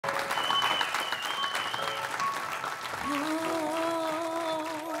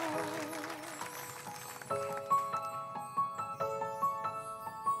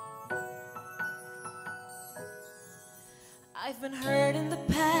been hurt in the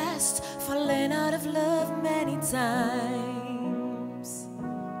past, fallen out of love many times.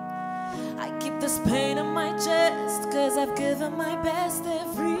 I keep this pain in my chest, 'cause I've given my best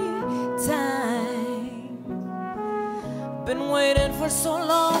every time. Been waiting for so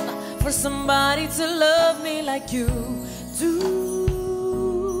long for somebody to love me like you do.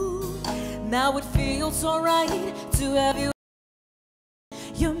 Now it feels alright to have you.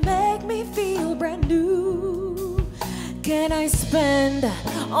 You make me feel brand new. Can I spend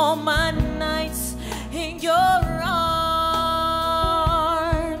all my nights in your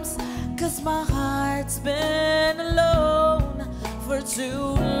arms? 'Cause my heart's been alone for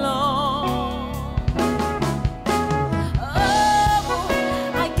too long.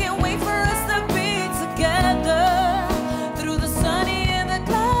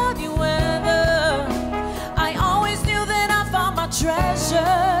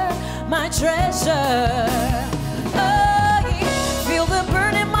 My treasure, oh, feel the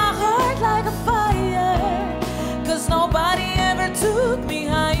burn in my heart like a fire, 'cause nobody ever took me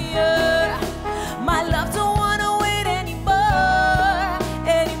higher. My love don't wanna wait anymore,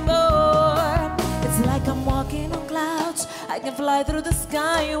 anymore. It's like I'm walking on clouds, I can fly through the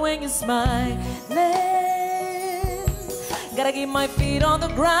sky when you're smiling. Gotta keep my feet on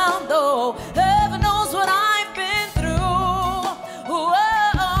the ground though, heaven knows what I've been through. Whoa.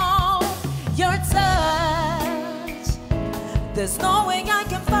 Your touch, there's no way I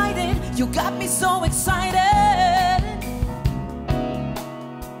can fight it. You got me so excited.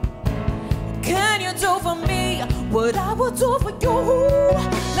 Can you do for me what I would do for you?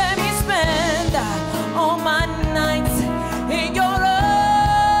 Let me spend all my nights in your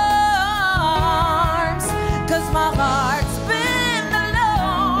arms, 'cause my heart's been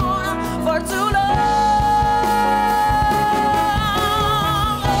alone for too long.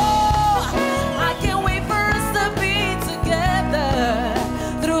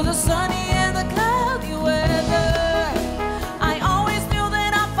 Sunny and the cloudy weather, I always knew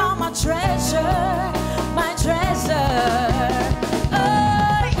that I found my treasure, my treasure. I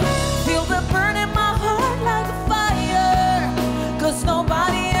feel the burn in my heart like a fire, 'cause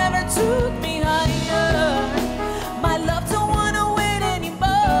nobody ever took me higher. My love don't wanna wait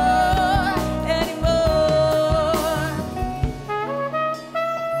anymore, anymore.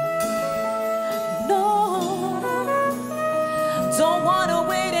 No, don't wanna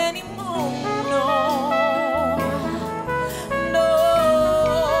wait anymore. No, no,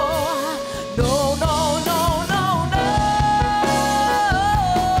 no, no, no, no, no.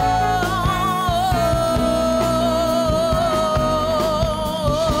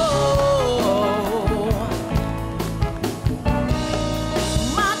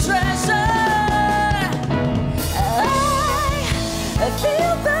 My treasure, I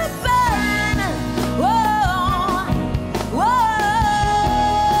feel the burn. Whoa, whoa.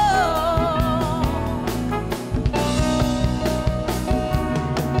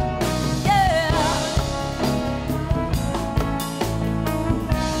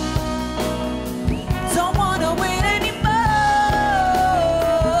 Don't wanna wait anymore.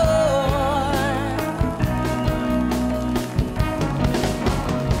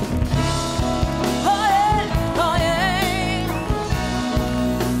 Oh yeah, oh yeah.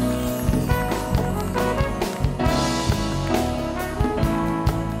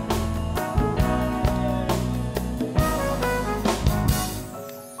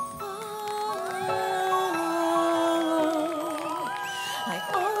 I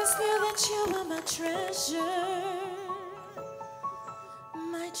always knew that you were my treasure,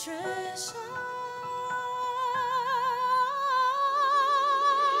 my treasure.